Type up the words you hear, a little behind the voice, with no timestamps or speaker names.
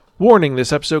Warning,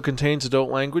 this episode contains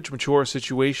adult language, mature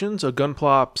situations, a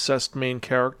gunpla-obsessed main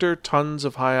character, tons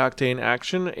of high-octane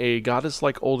action, a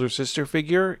goddess-like older sister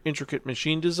figure, intricate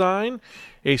machine design,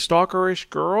 a stalkerish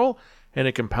girl, and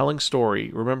a compelling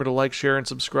story. Remember to like, share, and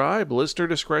subscribe. Listener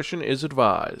discretion is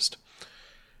advised.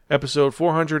 Episode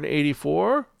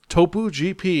 484, Topu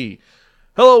GP.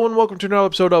 Hello and welcome to another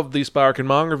episode of the Sparkin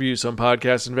Manga Review, some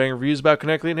podcasts and varying reviews about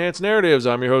connectly enhanced narratives.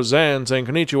 I'm your host Zan, saying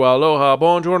konnichiwa, aloha,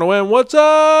 bonjour, and what's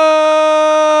up?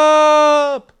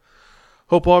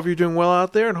 Hope all of you are doing well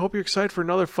out there and hope you're excited for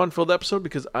another fun-filled episode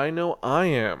because I know I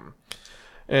am.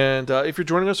 And if you're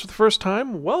joining us for the first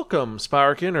time, welcome.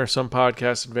 Sparkin, or some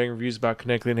podcasts and varying reviews about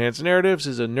connectly enhanced narratives,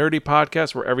 is a nerdy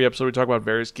podcast where every episode we talk about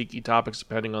various geeky topics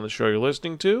depending on the show you're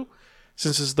listening to.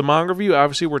 Since this is the manga review,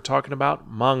 obviously we're talking about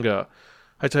manga.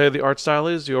 I tell you the art style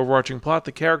is, the overarching plot,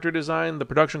 the character design, the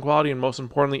production quality, and most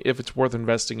importantly, if it's worth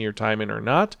investing your time in or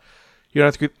not. You don't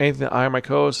have to get anything that I or my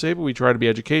co-hosts say, but we try to be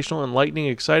educational, enlightening,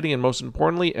 exciting, and most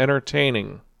importantly,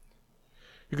 entertaining.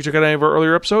 You can check out any of our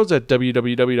earlier episodes at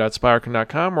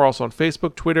www.spiraken.com. We're also on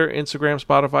Facebook, Twitter, Instagram,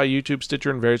 Spotify, YouTube, Stitcher,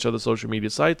 and various other social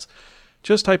media sites.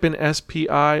 Just type in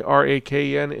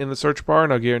SPIRAKEN in the search bar,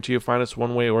 and I'll guarantee you'll find us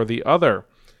one way or the other.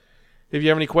 If you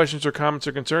have any questions or comments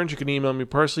or concerns, you can email me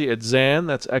personally at Zan,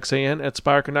 that's Xan, at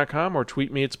Spiraken.com, or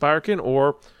tweet me at Spiraken,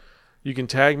 or you can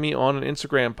tag me on an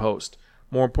Instagram post.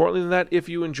 More importantly than that, if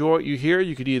you enjoy what you hear,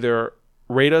 you could either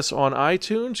rate us on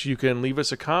iTunes, you can leave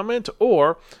us a comment,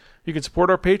 or you can support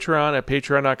our Patreon at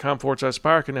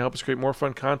patreon.com/Spiraken to help us create more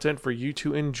fun content for you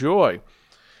to enjoy.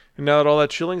 And now that all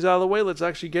that chilling's out of the way, let's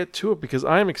actually get to it, because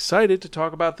I am excited to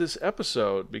talk about this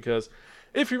episode, because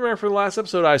if you remember from the last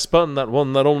episode, I spun that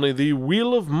one, not only the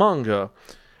Wheel of Manga,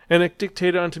 and it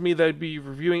dictated unto me that I'd be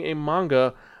reviewing a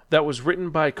manga that was written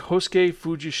by Kosuke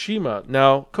Fujishima.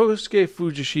 Now, Kosuke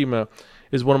Fujishima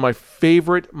is one of my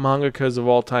favorite mangakas of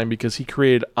all time because he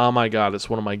created Oh My God, it's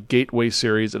one of my gateway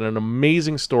series and an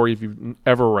amazing story if you've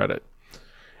ever read it.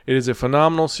 It is a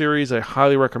phenomenal series. I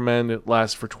highly recommend it. It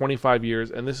lasts for 25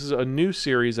 years, and this is a new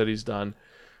series that he's done,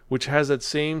 which has that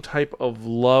same type of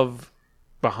love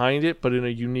behind it, but in a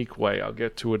unique way. I'll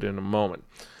get to it in a moment.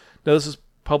 Now, this is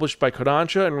published by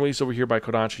Kodansha and released over here by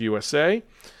Kodansha USA.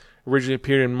 Originally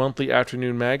appeared in Monthly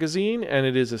Afternoon magazine, and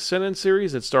it is a seinen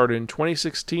series that started in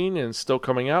 2016 and is still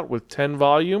coming out with 10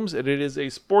 volumes, and it is a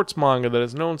sports manga that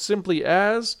is known simply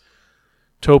as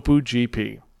Topu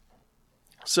GP.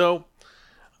 So,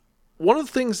 one of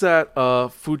the things that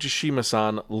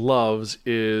Fujishima-san loves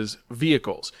is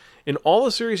vehicles. In all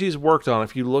the series he's worked on,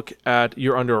 if you look at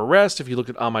You're Under Arrest, if you look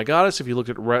at Oh My Goddess, if you look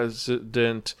at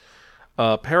Resident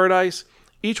Paradise,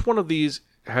 each one of these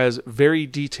has very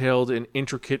detailed and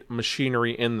intricate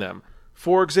machinery in them.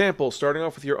 For example, starting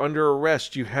off with You're Under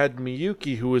Arrest, you had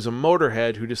Miyuki, who is a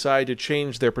motorhead, who decided to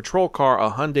change their patrol car, a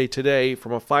Hyundai Today,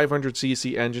 from a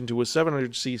 500cc engine to a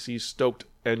 700cc stoked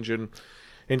engine,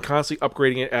 and constantly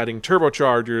upgrading it, adding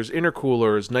turbochargers,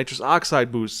 intercoolers, nitrous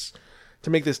oxide boosts, to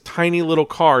make this tiny little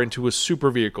car into a super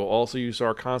vehicle. Also, you saw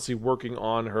her constantly working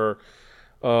on her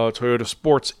Toyota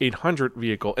Sports 800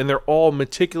 vehicle, and they're all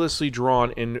meticulously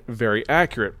drawn and very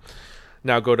accurate.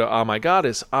 Now go to Oh My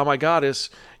Goddess. Oh My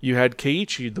Goddess, you had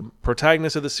Keiichi, the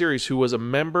protagonist of the series, who was a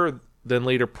member, then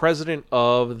later president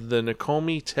of the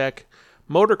Nakomi Tech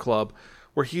Motor Club,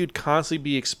 where he would constantly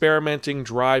be experimenting,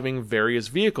 driving various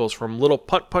vehicles, from little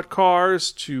putt-putt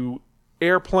cars to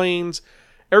airplanes,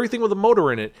 everything with a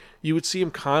motor in it. You would see him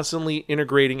constantly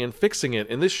integrating and fixing it.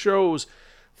 And this shows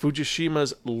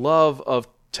Fujishima's love of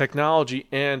technology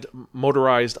and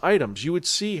motorized items. You would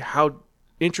see how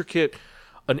intricate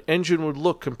an engine would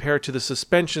look compared to the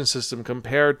suspension system,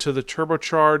 compared to the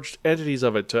turbocharged entities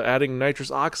of it, to adding nitrous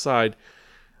oxide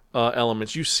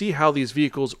elements. You see how these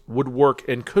vehicles would work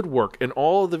and could work. And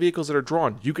all of the vehicles that are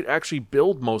drawn, you could actually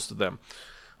build most of them.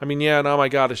 I mean, yeah, and Oh My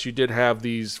Goddess, you did have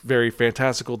these very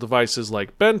fantastical devices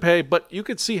like Benpei, but you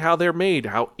could see how they're made,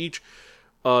 how each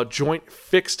joint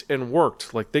fixed and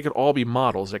worked. Like, they could all be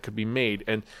models that could be made.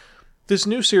 And this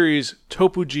new series,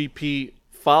 Topu GP,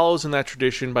 follows in that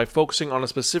tradition by focusing on a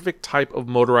specific type of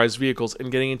motorized vehicles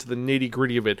and getting into the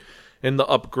nitty-gritty of it and the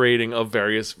upgrading of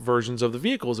various versions of the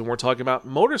vehicles. And we're talking about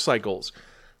motorcycles,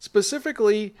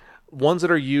 specifically ones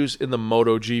that are used in the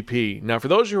MotoGP. Now, for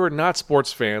those of you who are not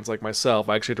sports fans like myself,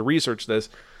 I actually had to research this.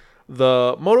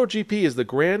 The MotoGP is the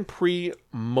Grand Prix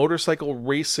motorcycle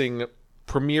racing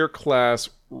premier class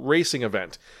racing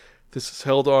event. This is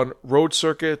held on road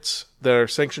circuits that are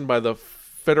sanctioned by the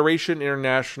Federation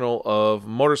International of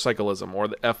Motorcyclism, or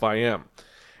the FIM.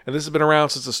 And this has been around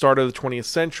since the start of the 20th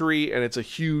century, and it's a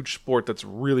huge sport that's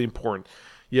really important.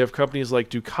 You have companies like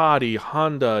Ducati,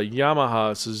 Honda,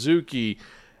 Yamaha, Suzuki,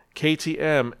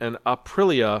 KTM, and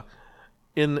Aprilia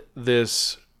in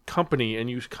this company, and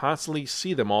you constantly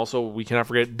see them. Also, we cannot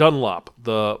forget Dunlop,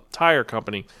 the tire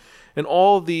company. And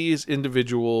all of these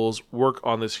individuals work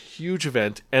on this huge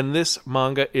event, and this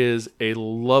manga is a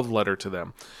love letter to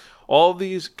them. All of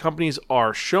these companies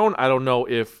are shown. I don't know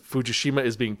if Fujishima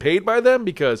is being paid by them,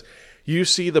 because you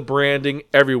see the branding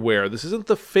everywhere. This isn't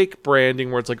the fake branding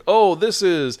where it's like, oh, this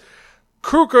is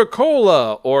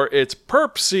Coca-Cola, or it's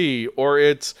Pepsi, or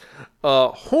it's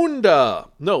Honda.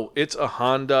 No, it's a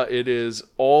Honda. It is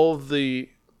all the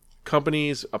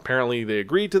companies. Apparently they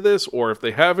agreed to this, or if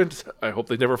they haven't, I hope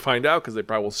they never find out, because they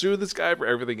probably will sue this guy for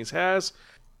everything he has.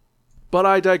 But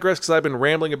I digress, because I've been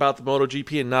rambling about the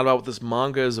MotoGP and not about what this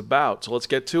manga is about. So let's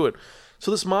get to it.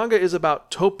 So this manga is about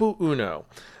Topu Uno,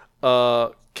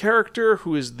 a character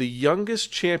who is the youngest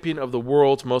champion of the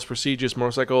world's most prestigious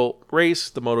motorcycle race,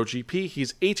 the MotoGP.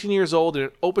 He's 18 years old, and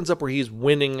it opens up where he's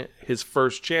winning his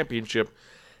first championship.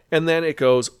 And then it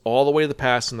goes all the way to the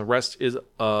past, and the rest is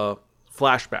a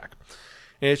flashback.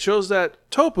 And it shows that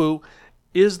Topu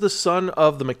is the son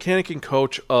of the mechanic and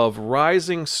coach of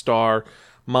rising star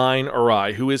Mine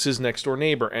Arai, who is his next door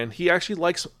neighbor. And he actually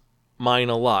likes Mine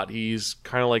a lot. He's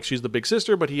kind of like, she's the big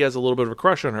sister, but he has a little bit of a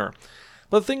crush on her.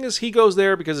 But the thing is, he goes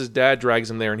there because his dad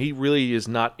drags him there, and he really is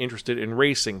not interested in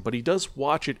racing. But he does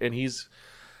watch it, and he's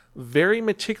very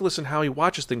meticulous in how he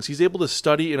watches things. He's able to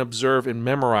study and observe and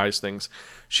memorize things.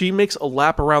 She makes a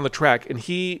lap around the track, and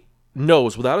he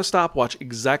knows without a stopwatch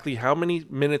exactly how many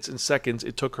minutes and seconds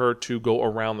it took her to go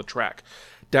around the track,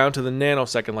 down to the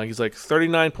nanosecond. Like, he's like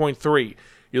 39.3.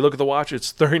 You look at the watch,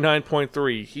 it's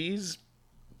 39.3. He's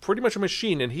pretty much a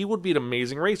machine, and he would be an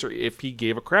amazing racer if he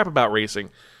gave a crap about racing.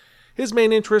 His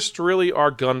main interests really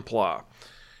are gunpla.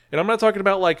 And I'm not talking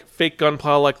about like fake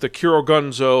gunpla like the Kuro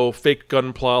Gunzo, fake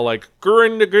gunpla like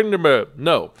Gurindha Gundama.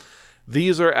 No.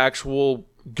 These are actual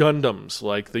Gundams,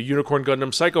 like the Unicorn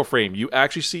Gundam Psycho Frame. You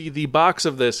actually see the box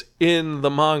of this in the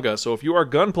manga. So if you are a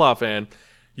gunpla fan,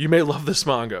 you may love this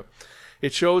manga.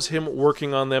 It shows him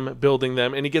working on them, building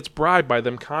them, and he gets bribed by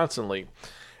them constantly.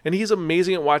 And he's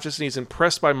amazing at watching this, and he's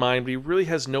impressed by Mine, but he really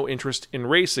has no interest in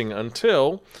racing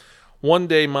until one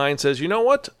day Mine says, you know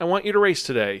what? I want you to race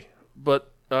today,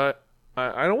 but I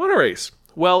don't want to race.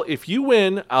 Well, if you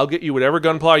win, I'll get you whatever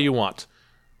gunpla you want.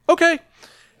 Okay.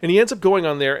 And he ends up going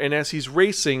on there, and as he's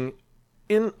racing,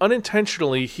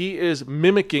 unintentionally, he is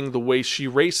mimicking the way she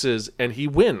races, and he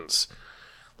wins.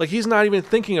 Like, he's not even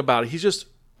thinking about it. He's just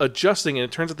adjusting, and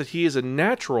it turns out that he is a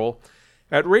natural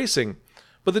at racing.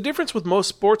 But the difference with most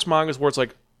sports mangas where it's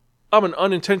like, I'm an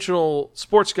unintentional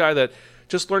sports guy that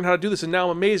just learned how to do this, and now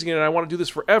I'm amazing, and I want to do this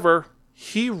forever,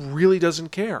 he really doesn't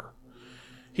care.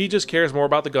 He just cares more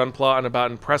about the gunpla and about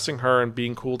impressing her and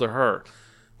being cool to her.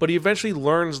 But he eventually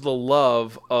learns the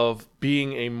love of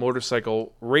being a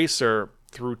motorcycle racer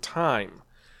through time.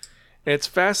 And it's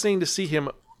fascinating to see him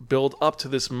build up to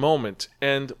this moment.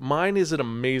 And Mine is an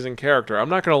amazing character. I'm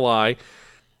not going to lie.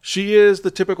 She is the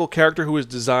typical character who is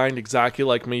designed exactly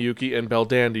like Miyuki and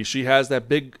Belldandy. She has that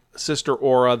big sister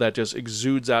aura that just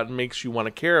exudes out and makes you want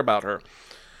to care about her.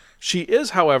 She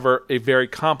is, however, a very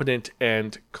competent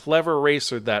and clever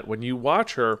racer that when you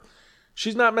watch her,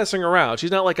 she's not messing around. She's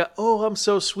not like, oh, I'm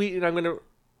so sweet and I'm going to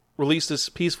release this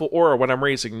peaceful aura when I'm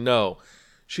racing. No.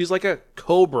 She's like a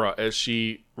cobra as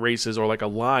she races, or like a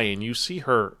lion. You see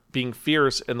her being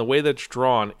fierce, and the way that's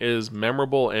drawn is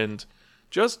memorable and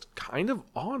just kind of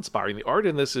awe-inspiring. The art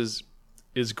in this is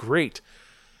great.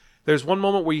 There's one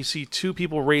moment where you see two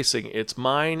people racing. It's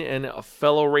Mine and a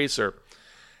fellow racer.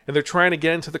 And they're trying to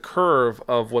get into the curve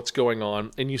of what's going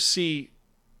on. And you see,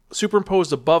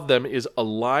 superimposed above them is a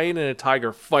lion and a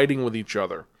tiger fighting with each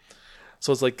other.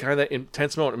 So it's like kind of that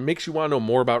intense moment. It makes you want to know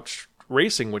more about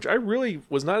racing, which I really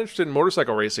was not interested in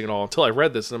motorcycle racing at all until I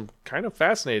read this. And I'm kind of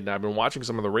fascinated. And I've been watching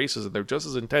some of the races, and they're just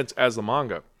as intense as the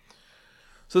manga.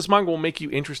 So this manga will make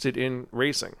you interested in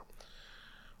racing.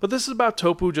 But this is about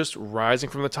Topu just rising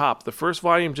from the top. The first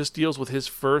volume just deals with his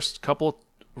first couple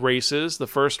races. The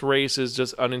first race is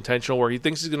just unintentional, where he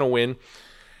thinks he's going to win.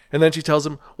 And then she tells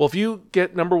him, well, if you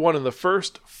get number one in the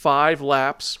first 5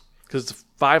 laps, because it's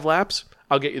 5 laps,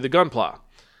 I'll get you the gunpla.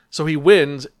 So he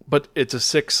wins, but it's a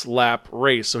 6-lap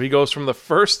race. So he goes from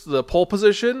the pole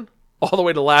position all the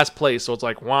way to last place. So it's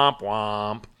like womp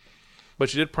womp. But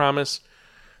she did promise.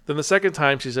 Then the second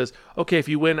time she says, okay, if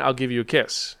you win, I'll give you a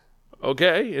kiss.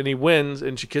 Okay, and he wins,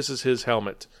 and she kisses his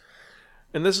helmet.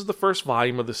 And this is the first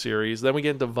volume of the series. Then we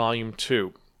get into volume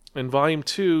 2. And volume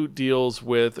 2 deals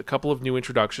with a couple of new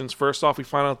introductions. First off, we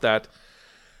find out that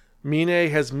Mine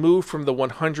has moved from the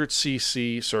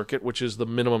 100cc circuit, which is the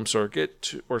minimum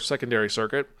circuit, or secondary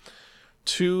circuit,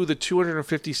 to the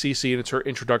 250cc, and it's her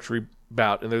introductory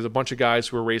bout. And there's a bunch of guys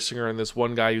who are racing her, and this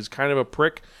one guy who's kind of a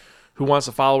prick who wants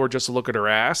to follow her just to look at her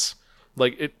ass.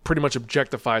 Like, it pretty much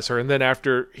objectifies her. And then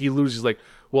after he loses, he's like,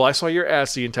 well, I saw your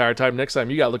ass the entire time. Next time,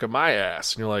 you got to look at my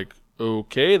ass. And you're like,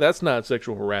 okay, that's not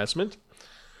sexual harassment.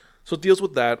 So it deals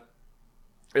with that.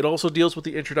 It also deals with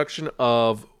the introduction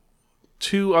of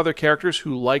two other characters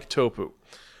who like Topu.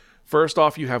 First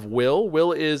off, you have Will.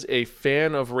 Will is a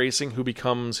fan of racing who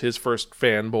becomes his first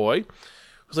fanboy.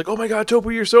 Who's like, oh my god,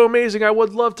 Topu, you're so amazing. I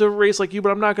would love to race like you,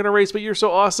 but I'm not going to race, but you're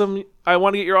so awesome. I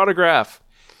want to get your autograph.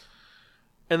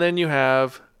 And then you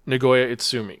have Nagoya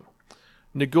Itsumi.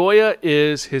 Nagoya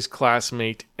is his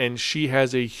classmate, and she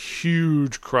has a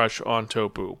huge crush on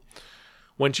Topu.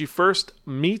 When you first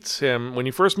meet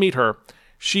her,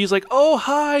 she's like, oh,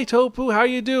 hi, Topu, how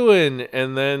you doing?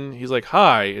 And then he's like,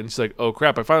 hi. And she's like, oh,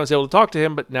 crap, I finally was able to talk to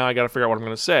him, but now I got to figure out what I'm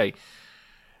going to say.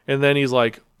 And then he's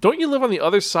like, don't you live on the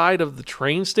other side of the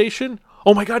train station?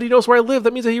 Oh, my God, he knows where I live.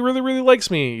 That means that he really, really likes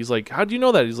me. He's like, how do you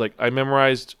know that? He's like, I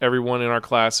memorized everyone in our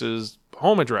class's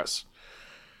home address.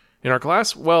 In our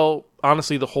class? Well,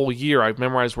 honestly, the whole year I've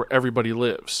memorized where everybody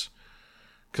lives.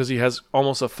 Because he has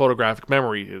almost a photographic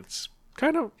memory. It's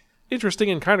kind of interesting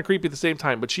and kind of creepy at the same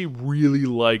time, but she really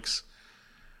likes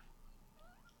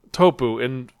Topu,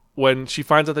 and when she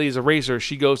finds out that he's a racer,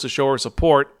 she goes to show her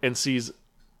support and sees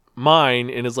mine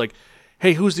and is like,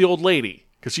 hey, who's the old lady?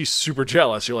 Because she's super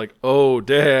jealous. You're like, oh,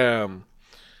 damn.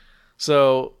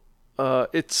 So,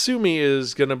 Itsumi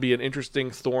is going to be an interesting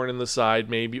thorn in the side,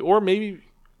 maybe, or maybe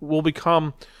will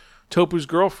become Topu's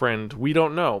girlfriend. We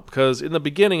don't know, because in the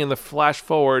beginning, in the flash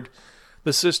forward,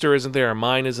 the sister isn't there,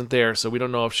 mine isn't there, so we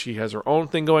don't know if she has her own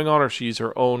thing going on or she's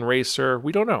her own racer.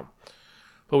 We don't know.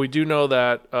 But we do know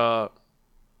that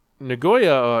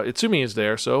Nagoya Itsumi is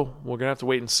there, so we're going to have to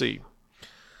wait and see.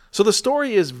 So the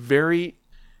story is very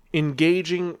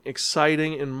engaging,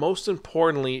 exciting, and most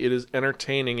importantly, it is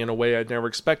entertaining in a way I'd never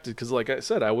expected. Because like I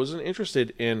said, I wasn't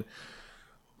interested in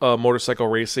motorcycle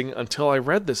racing until I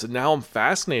read this, and now I'm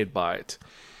fascinated by it.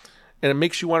 And it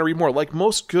makes you want to read more. Like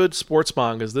most good sports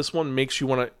mangas, this one makes you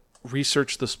want to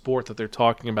research the sport that they're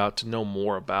talking about to know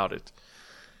more about it.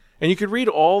 And you could read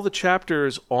all the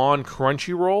chapters on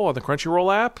Crunchyroll, on the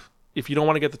Crunchyroll app, if you don't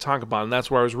want to get the tankobon. And that's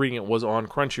where I was reading it, was on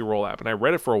Crunchyroll app. And I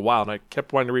read it for a while, and I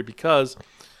kept wanting to read because,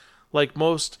 like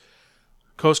most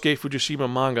Kosuke Fujishima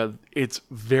manga, it's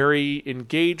very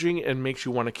engaging and makes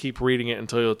you want to keep reading it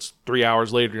until it's 3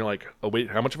 hours later and you're like, oh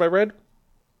wait, how much have I read?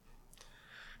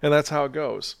 And that's how it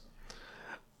goes.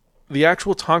 The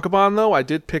actual tankobon, though, I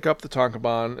did pick up the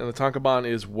tankobon, and the tankobon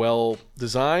is well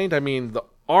designed. I mean, the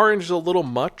orange is a little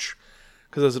much,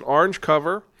 because there's an orange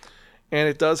cover, and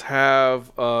it does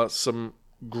have some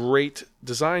great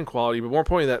design quality, but more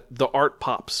importantly, that the art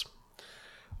pops.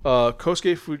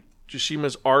 Kosuke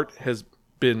Fujishima's art has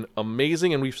been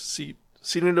amazing, and we've seen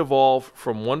it evolve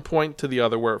from one point to the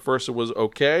other, where at first it was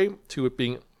okay, to it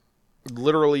being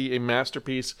literally a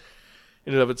masterpiece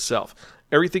in and of itself.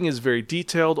 Everything is very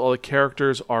detailed. All the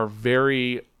characters are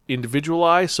very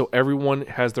individualized, so everyone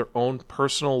has their own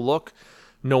personal look.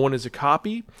 No one is a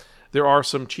copy. There are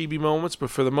some chibi moments, but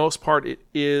for the most part, it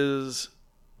is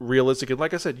realistic. And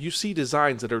like I said, you see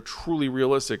designs that are truly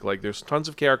realistic. Like there's tons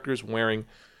of characters wearing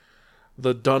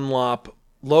the Dunlop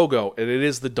logo, and it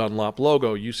is the Dunlop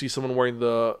logo. You see someone wearing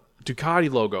the Ducati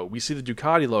logo. We see the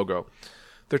Ducati logo.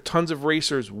 There are tons of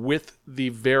racers with the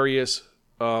various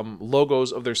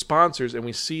logos of their sponsors, and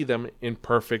we see them in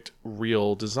perfect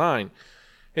real design.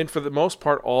 And for the most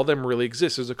part, all of them really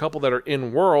exist. There's a couple that are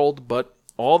in world, but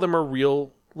all of them are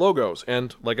real logos.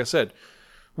 And like I said,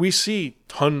 we see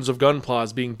tons of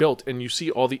Gunplas being built, and you see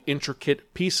all the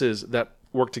intricate pieces that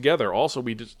work together. Also,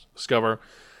 we discover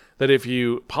that if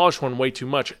you polish one way too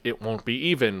much, it won't be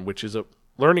even, which is a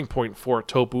learning point for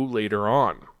Topu later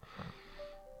on.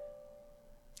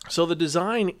 So the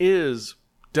design is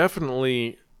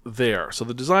definitely there. So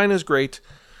the design is great.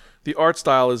 The art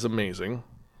style is amazing.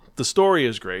 The story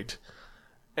is great.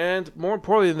 And more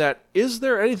importantly than that, is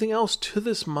there anything else to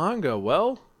this manga?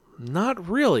 Well, not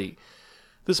really.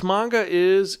 This manga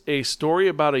is a story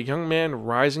about a young man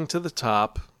rising to the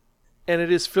top, and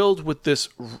it is filled with this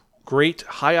great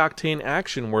high-octane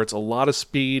action where it's a lot of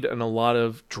speed and a lot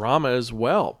of drama as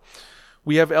well.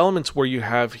 We have elements where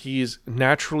he's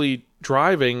naturally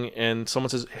driving and someone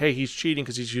says, hey, he's cheating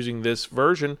because he's using this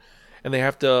version, and they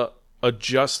have to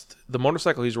adjust the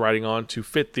motorcycle he's riding on to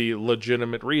fit the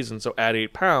legitimate reason, so add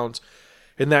 8 pounds,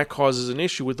 and that causes an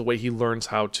issue with the way he learns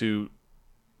how to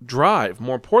drive.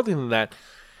 More importantly than that,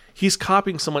 he's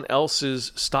copying someone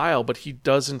else's style, but he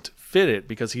doesn't fit it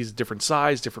because he's different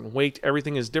size, different weight,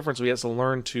 everything is different, so he has to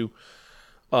learn to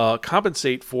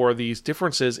compensate for these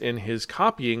differences in his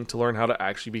copying to learn how to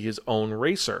actually be his own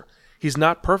racer. He's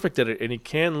not perfect at it, and he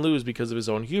can lose because of his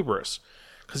own hubris,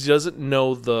 because he doesn't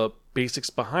know the basics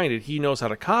behind it. He knows how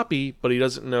to copy, but he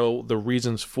doesn't know the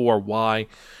reasons for why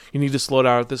you need to slow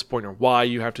down at this point, or why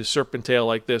you have to serpentine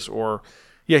like this, or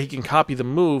yeah, he can copy the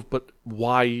move, but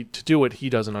why to do it, he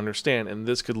doesn't understand, and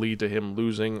this could lead to him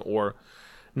losing or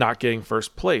not getting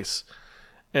first place.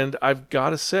 And I've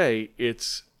got to say,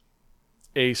 it's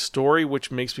a story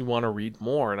which makes me want to read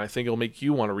more, and I think it'll make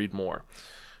you want to read more.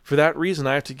 For that reason,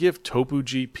 I have to give Topu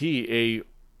GP a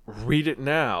read it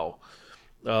now.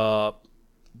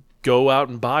 Go out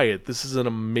and buy it. This is an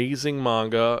amazing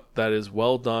manga that is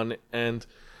well done, and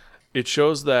it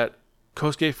shows that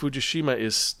Kosuke Fujishima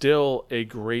is still a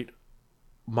great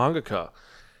mangaka.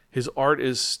 His art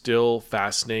is still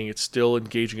fascinating. It's still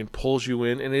engaging and pulls you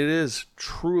in, and it is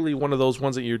truly one of those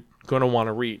ones that you're going to want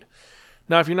to read.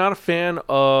 Now, if you're not a fan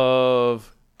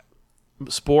of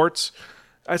sports,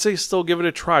 I'd say still give it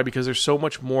a try, because there's so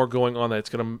much more going on that it's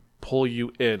going to pull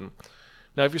you in.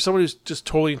 Now, if you're someone who's just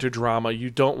totally into drama, you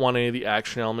don't want any of the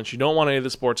action elements, you don't want any of the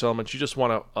sports elements, you just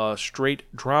want a straight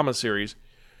drama series,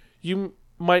 you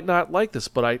might not like this,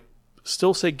 but I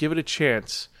still say give it a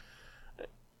chance.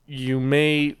 You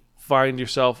may find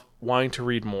yourself wanting to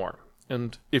read more.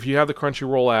 And if you have the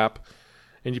Crunchyroll app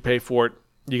and you pay for it,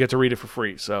 you get to read it for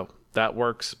free. So that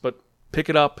works. But pick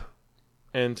it up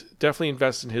and definitely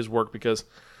invest in his work, because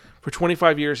for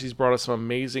 25 years he's brought us some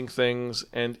amazing things,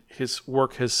 and his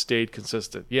work has stayed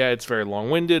consistent. Yeah, it's very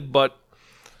long-winded, but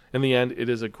in the end, it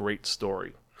is a great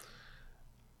story.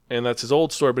 And that's his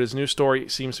old story, but his new story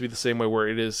seems to be the same way, where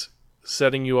it is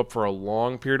setting you up for a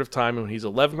long period of time. And he's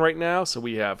 11 right now, so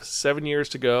we have 7 years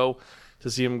to go to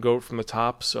see him go from the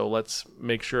top. So let's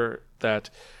make sure that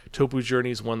Topu's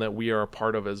journey is one that we are a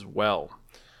part of as well.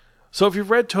 So if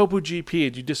you've read Topu GP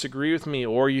and you disagree with me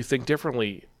or you think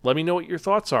differently, let me know what your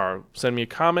thoughts are. Send me a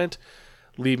comment,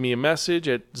 leave me a message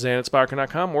at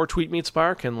zan@spirekin.com, or tweet me at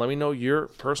Spirekin. Let me know your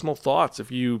personal thoughts if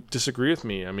you disagree with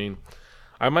me. I mean,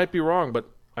 I might be wrong, but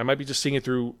I might be just seeing it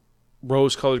through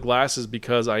rose-colored glasses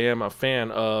because I am a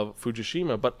fan of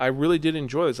Fujishima, but I really did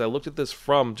enjoy this. I looked at this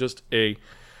from just a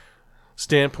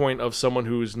standpoint of someone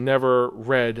who's never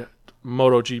read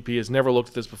MotoGP, has never looked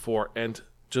at this before, and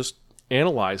just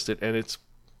analyzed it. And it's,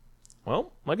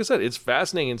 well, like I said, it's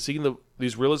fascinating, and seeing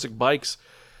these realistic bikes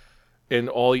and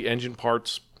all the engine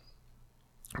parts.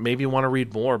 Maybe you want to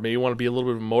read more. Maybe you want to be a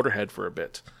little bit of a motorhead for a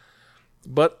bit.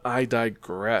 But I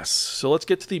digress. So let's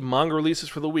get to the manga releases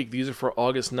for the week. These are for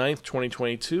August 9th,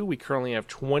 2022. We currently have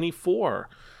 24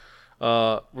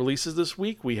 releases this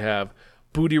week. We have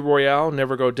Booty Royale,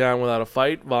 Never Go Down Without a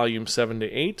Fight, Volume 7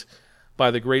 to 8. By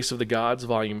the Grace of the Gods,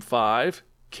 Volume 5.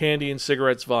 Candy and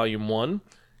Cigarettes, Volume 1.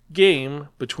 Game,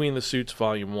 Between the Suits,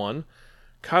 Volume 1.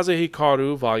 Kaze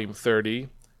Hikaru, Volume 30.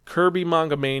 Kirby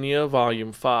Manga Mania,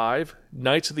 Volume 5.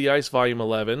 Knights of the Ice, Volume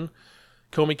 11.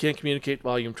 Komi Can't Communicate,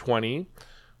 Volume 20.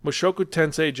 Mushoku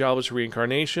Tensei Jobless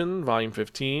Reincarnation, Volume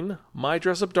 15. My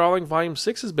Dress Up Darling, Volume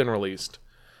 6 has been released.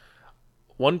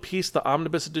 One Piece, the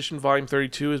Omnibus Edition, Volume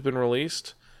 32 has been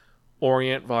released.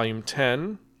 Orient, Volume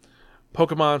 10.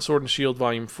 Pokemon Sword and Shield,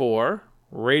 Volume 4.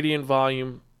 Radiant,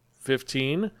 Volume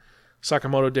 15.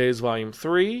 Sakamoto Days, Volume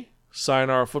 3.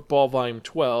 Sayonara Football, Volume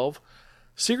 12.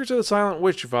 Secrets of the Silent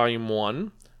Witch, Volume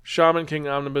 1. Shaman King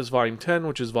Omnibus, Volume 10,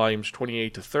 which is Volumes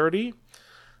 28 to 30.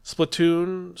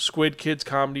 Splatoon, Squid Kids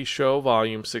Comedy Show,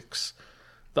 Volume 6.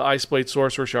 The Ice Blade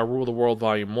Sorcerer Shall Rule the World,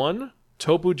 Volume 1.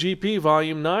 Topu GP,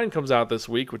 Volume 9 comes out this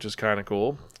week, which is kind of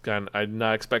cool. I did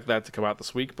not expect that to come out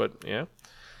this week, but yeah.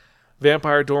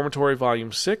 Vampire Dormitory,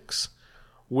 Volume 6.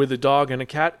 With a Dog and a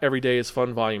Cat, Every Day is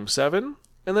Fun, Volume 7.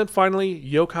 And then finally,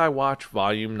 Yokai Watch,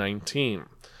 Volume 19.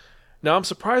 Now, I'm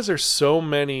surprised there's so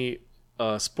many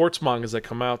sports mangas that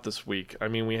come out this week. I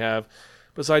mean, we have,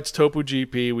 besides Topu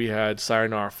GP, we had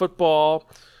Sayonara Football,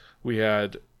 we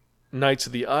had Knights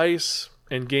of the Ice,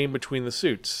 and Game Between the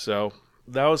Suits. So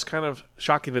that was kind of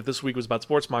shocking that this week was about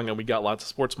sports manga and we got lots of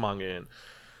sports manga in.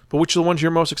 But which are the ones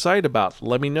you're most excited about?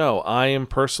 Let me know. I am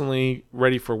personally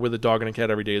ready for With a Dog and a Cat,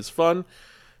 Every Day is Fun,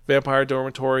 Vampire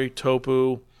Dormitory,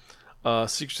 Topu,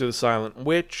 Secrets of the Silent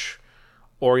Witch,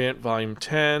 Orient Volume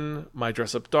 10, My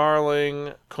Dress Up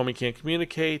Darling, Komi Can't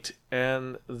Communicate,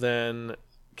 and then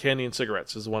Candy and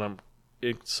Cigarettes is the one I'm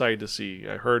excited to see.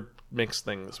 I heard mixed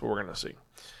things, but we're going to see.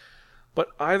 But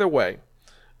either way,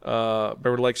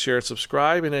 remember to like, share, and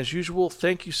subscribe. And as usual,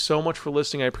 thank you so much for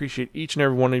listening. I appreciate each and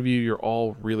every one of you. You're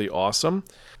all really awesome.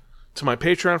 To my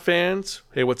Patreon fans,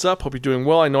 hey, what's up? Hope you're doing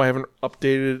well. I know I haven't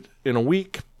updated in a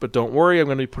week, but don't worry. I'm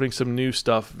going to be putting some new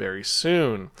stuff very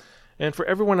soon. And for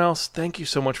everyone else, thank you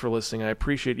so much for listening. I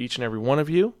appreciate each and every one of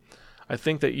you. I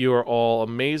think that you are all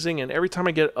amazing, and every time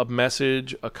I get a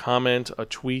message, a comment, a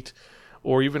tweet,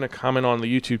 or even a comment on the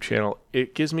YouTube channel,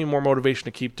 it gives me more motivation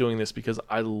to keep doing this because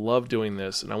I love doing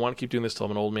this, and I want to keep doing this till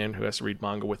I'm an old man who has to read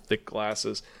manga with thick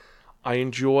glasses. I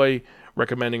enjoy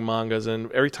recommending mangas,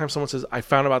 and every time someone says, I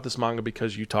found about this manga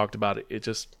because you talked about it, it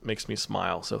just makes me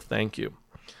smile, so thank you.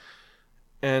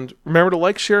 And remember to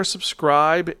like, share,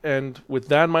 subscribe, and with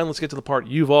that in mind, let's get to the part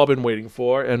you've all been waiting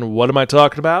for. And what am I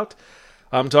talking about?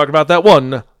 I'm talking about that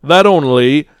one, that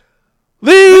only,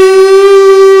 the Wheel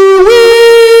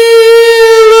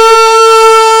of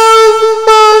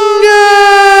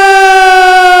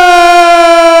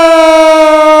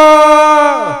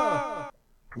Manga!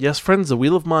 Yes, friends, the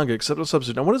Wheel of Manga, except no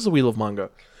substitute. Now, what is the Wheel of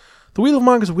Manga? The Wheel of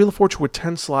Manga is a Wheel of Fortune with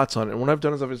 10 slots on it. And what I've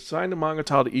done is I've assigned a manga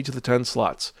tile to each of the 10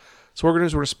 slots. So what we're going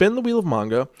to do is we're going to spin the Wheel of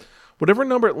Manga. Whatever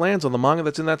number it lands on, the manga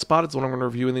that's in that spot is the one I'm going to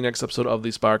review in the next episode of the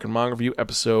Spiraken Manga Review,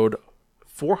 episode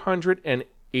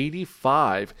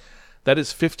 485. That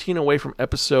is 15 away from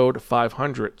episode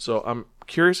 500. So I'm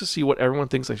curious to see what everyone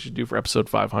thinks I should do for episode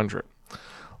 500.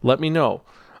 Let me know.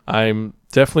 I'm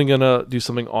definitely going to do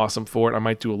something awesome for it. I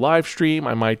might do a live stream.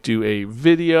 I might do a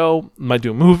video. I might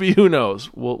do a movie. Who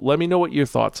knows? Well, let me know what your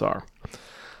thoughts are.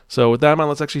 So with that in mind,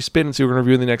 let's actually spin and see what we're going to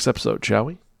review in the next episode, shall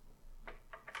we?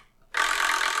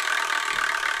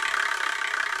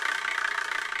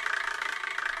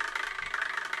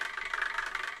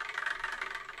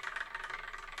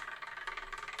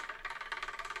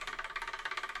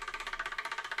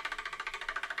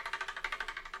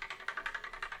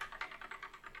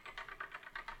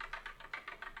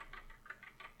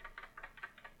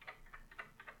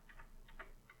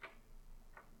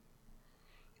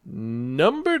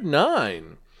 Number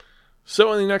 9.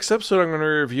 So in the next episode, I'm going to be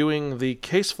reviewing the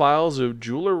case files of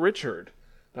Jeweler Richard.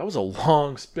 That was a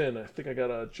long spin. I think I got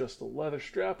to adjust the leather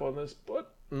strap on this,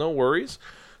 but no worries.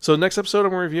 So next episode,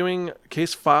 I'm reviewing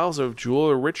case files of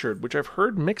Jeweler Richard, which I've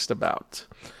heard mixed about.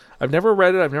 I've never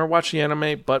read it. I've never watched the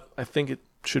anime, but I think it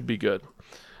should be good.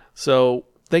 So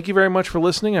thank you very much for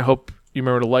listening. I hope you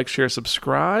remember to like, share,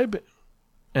 subscribe.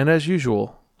 And as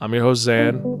usual, I'm your host,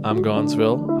 Zan. I'm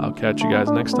Gonzville. I'll catch you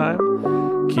guys next time.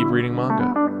 Keep reading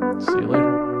manga. See you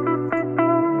later.